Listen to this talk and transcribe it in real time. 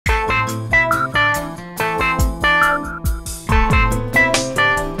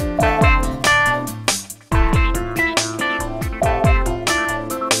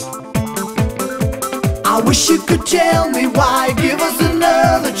tell me why, give us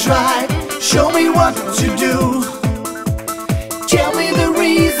another try. Show me what to do. Tell me the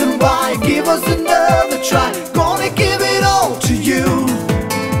reason why, give us another try. Gonna give it all to you.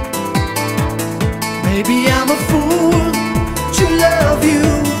 Maybe I'm a fool to love you.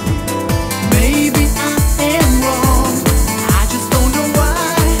 Maybe I am wrong. I just don't know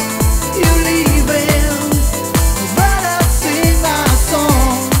why you're leaving, but I sing my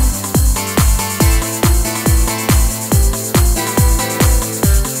song.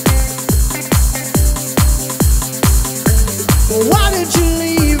 Why did you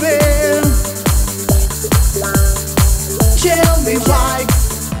leave it? Tell me why.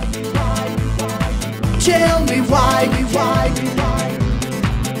 Tell me why.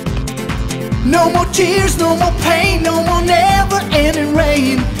 No more tears, no more pain, no more never-ending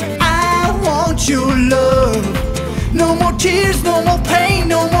rain. I want your love. No more tears, no more pain,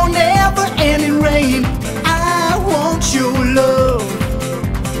 no more never-ending rain. I want your love.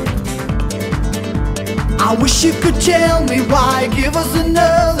 I wish you could tell me why, give us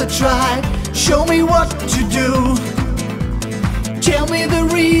another try. Show me what to do. Tell me the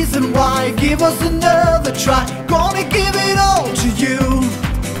reason why, give us another try. Gonna give it all to you.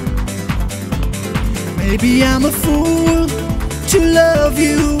 Maybe I'm a fool to love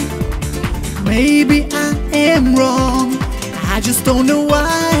you. Maybe I am wrong. I just don't know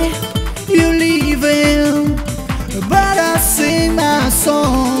why you're leaving, but I sing my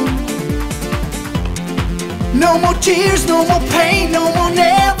song. No more tears, no more pain, no more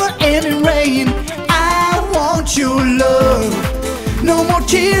never-ending rain. I want your love. No more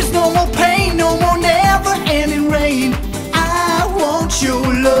tears, no more pain, no more never-ending rain. I want your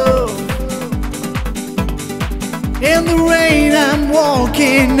love. In the rain I'm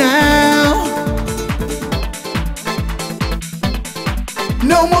walking now.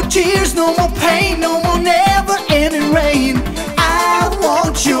 No more tears, no more pain, no more never-ending rain. I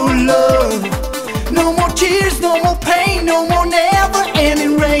want your love. No more tears, no more pain, no more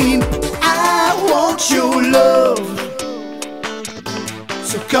never-ending rain. I want your love.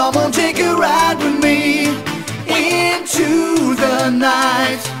 So come on, take a ride with me into the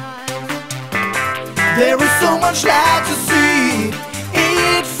night. There is so much light to see,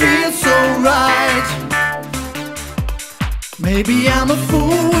 it feels so right. Maybe I'm a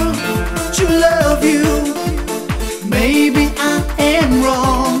fool to love you. Maybe I am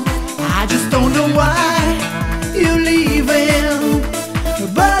wrong. I just don't know why you're leaving,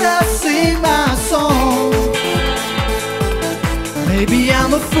 but I sing my song. Maybe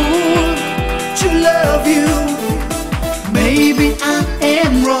I'm a fool to love you. Maybe I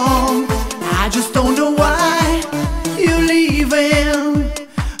am wrong. I just don't know why you're leaving,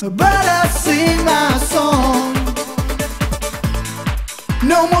 but I sing my song.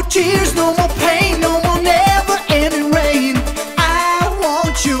 No more tears, no more pain, no more never-ending rain. I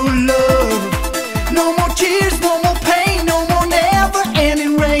want your love. No more tears, no more pain, no more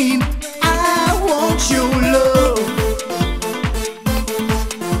never-ending rain. I want your love.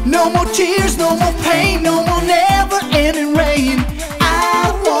 No more tears, no more pain, no more never-ending rain.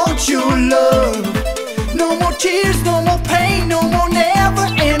 I want your love. No more tears, no more pain, no more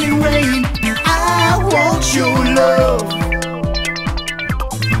never-ending rain. I want your love.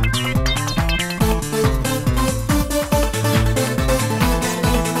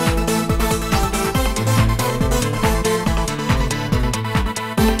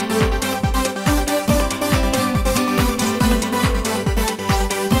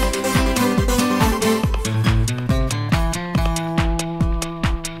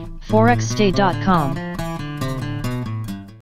 ForexStay.com